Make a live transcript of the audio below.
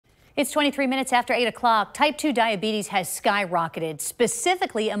It's 23 minutes after 8 o'clock. Type 2 diabetes has skyrocketed,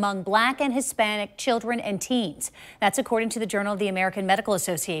 specifically among Black and Hispanic children and teens. That's according to the Journal of the American Medical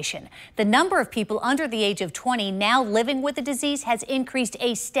Association. The number of people under the age of 20 now living with the disease has increased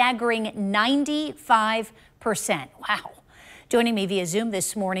a staggering 95%. Wow. Joining me via Zoom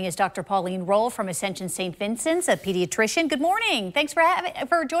this morning is Dr. Pauline Rolle from Ascension St. Vincent's, a pediatrician. Good morning. Thanks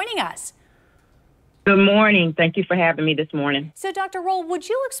for joining us. Good morning. Thank you for having me this morning. So, Dr. Rolle, would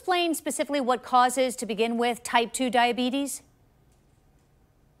you explain specifically what causes, to begin with, type 2 diabetes?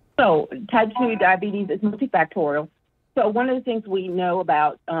 So, type 2 diabetes is multifactorial. So, one of the things we know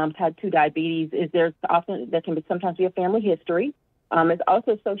about type 2 diabetes is sometimes be a family history. It's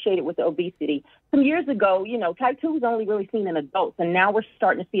also associated with obesity. Some years ago, type 2 was only really seen in adults, and now we're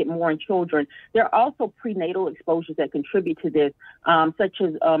starting to see it more in children. There are also prenatal exposures that contribute to this, such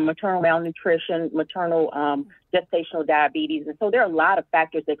as maternal malnutrition, maternal gestational diabetes. And so there are a lot of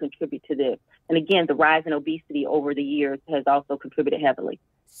factors that contribute to this. And again, the rise in obesity over the years has also contributed heavily.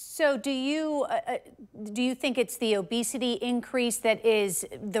 So do you think it's the obesity increase that is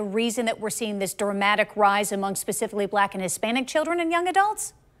the reason that we're seeing this dramatic rise among specifically Black and Hispanic children and young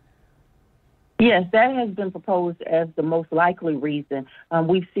adults? Yes, that has been proposed as the most likely reason.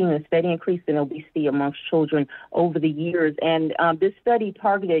 We've seen a steady increase in obesity amongst children over the years. And this study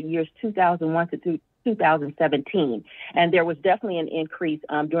targeted years 2001 to 2017. And there was definitely an increase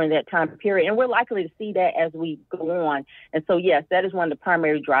during that time period. And we're likely to see that as we go on. And so, yes, that is one of the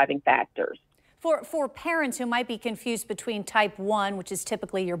primary driving factors. For parents who might be confused between type 1, which is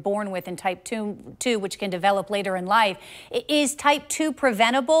typically you're born with, and type 2, which can develop later in life, is type 2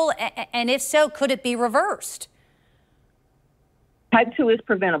 preventable? And if so, could it be reversed? Type 2 is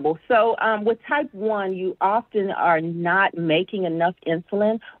preventable. So with type 1, you often are not making enough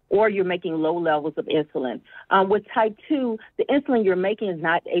insulin, or you're making low levels of insulin. With type 2, the insulin you're making is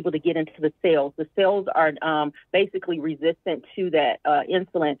not able to get into the cells. The cells are basically resistant to that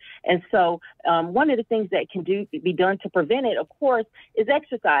insulin. And so one of the things that can be done to prevent it, of course, is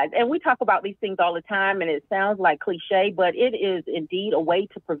exercise. And we talk about these things all the time, and it sounds like cliche, but it is indeed a way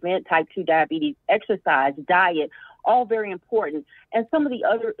to prevent type 2 diabetes. Exercise, diet, all very important. And some of the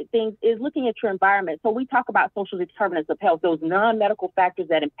other things is looking at your environment. So we talk about social determinants of health, those non-medical factors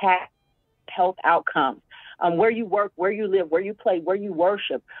that impact health outcomes. Where you work, where you live, where you play, where you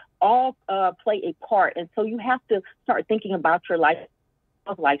worship, all play a part. And so you have to start thinking about your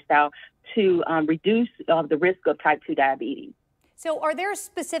lifestyle to reduce the risk of type 2 diabetes. So are there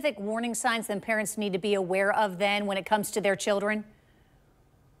specific warning signs that parents need to be aware of then when it comes to their children?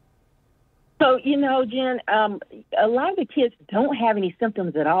 So, Jen, a lot of the kids don't have any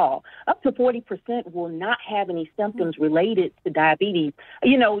symptoms at all. Up to 40% will not have any symptoms related to diabetes.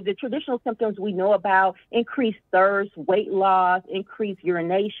 The traditional symptoms we know about: increased thirst, weight loss, increased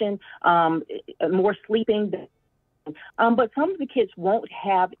urination, more sleeping. But some of the kids won't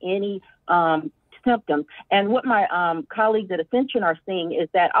have any symptoms. And what my colleagues at Ascension are seeing is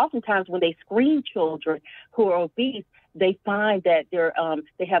that oftentimes when they screen children who are obese, they find that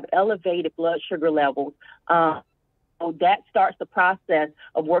they have elevated blood sugar levels. So that starts the process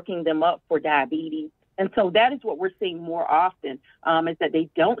of working them up for diabetes. And so that is what we're seeing more often, is that they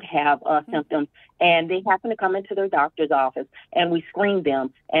don't have symptoms, and they happen to come into their doctor's office, and we screen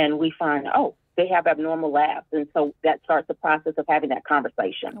them, and we find, they have abnormal labs. And so that starts the process of having that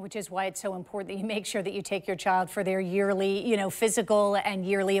conversation. Which is why it's so important that you make sure that you take your child for their yearly, physical and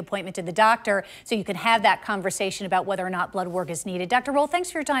yearly appointment to the doctor, so you can have that conversation about whether or not blood work is needed. Dr. Rolle,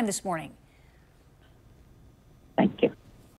 thanks for your time this morning. Thank you.